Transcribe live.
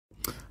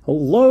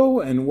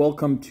Hello and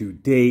welcome to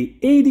day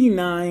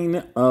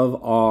 89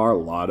 of our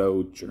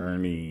lotto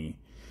journey.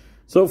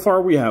 So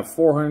far we have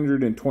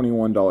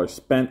 $421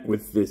 spent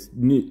with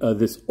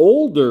this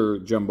older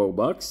Jumbo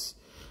Bucks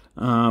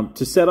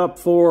to set up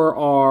for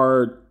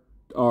our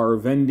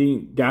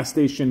gas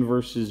station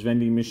versus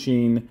vending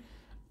machine.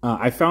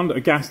 I found a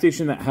gas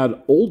station that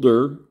had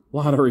older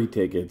lottery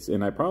tickets,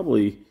 and I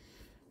probably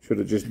should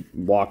have just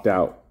walked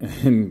out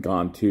and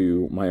gone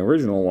to my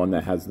original one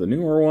that has the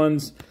newer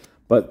ones.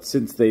 But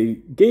since they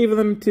gave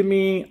them to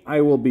me,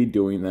 I will be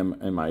doing them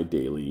in my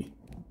daily.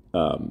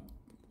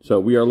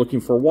 So we are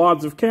looking for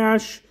wads of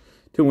cash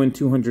to win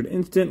 200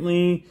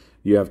 instantly.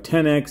 You have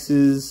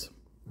 10Xs.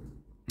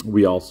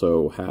 We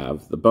also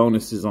have the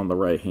bonuses on the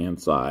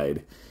right-hand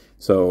side.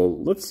 So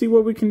let's see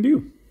what we can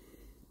do.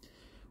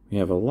 We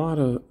have a lot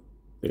of,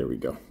 there we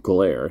go,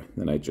 glare.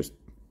 Then let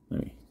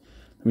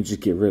me just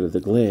get rid of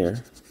the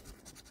glare.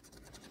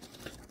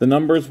 The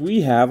numbers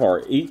we have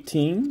are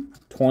 18,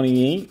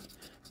 28,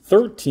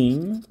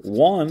 13,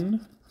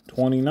 1,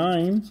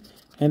 29,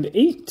 and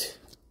 8.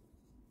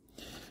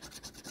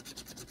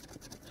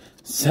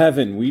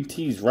 7, we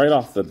tease right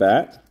off the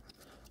bat.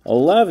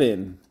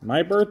 11,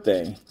 my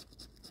birthday.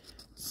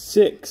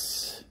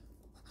 6,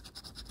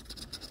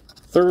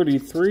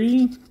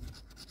 33,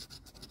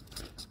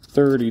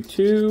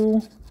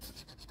 32,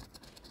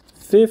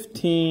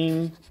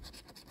 15,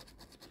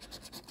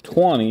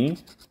 20,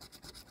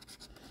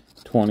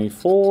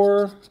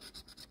 24,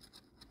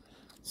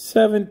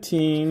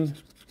 17,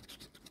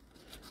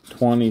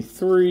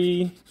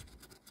 23,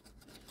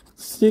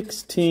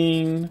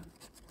 16,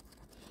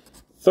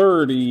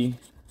 30,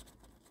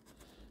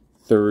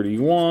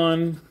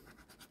 31,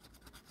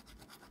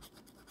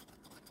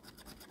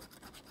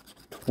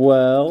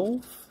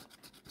 12,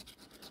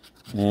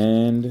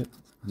 and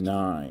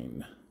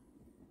 9.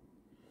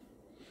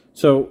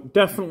 So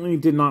definitely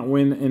did not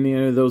win any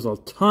of those. A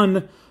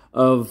ton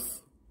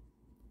of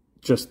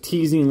just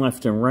teasing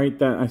left and right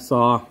that I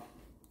saw.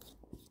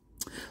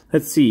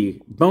 Let's see.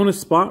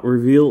 Bonus spot,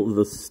 reveal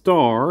the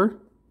star,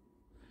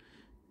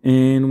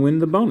 and win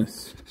the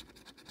bonus.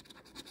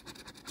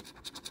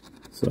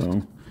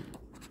 So,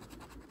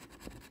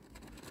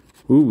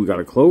 ooh, we got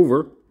a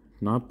clover,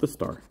 not the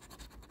star.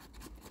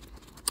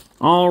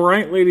 All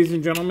right, ladies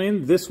and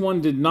gentlemen, this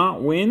one did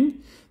not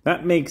win.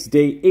 That makes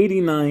day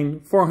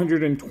 89,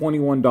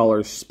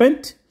 $421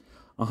 spent,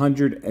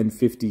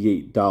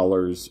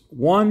 $158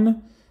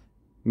 won,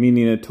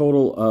 meaning a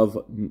total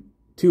of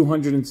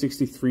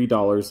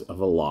 $263 of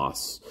a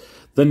loss.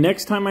 The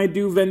next time I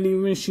do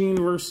vending machine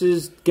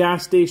versus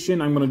gas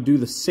station, I'm going to do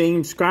the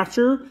same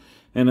scratcher.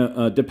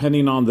 And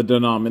depending on the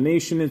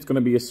denomination, it's going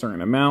to be a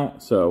certain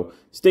amount. So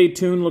stay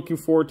tuned. Looking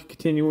forward to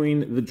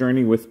continuing the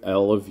journey with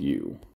all of you.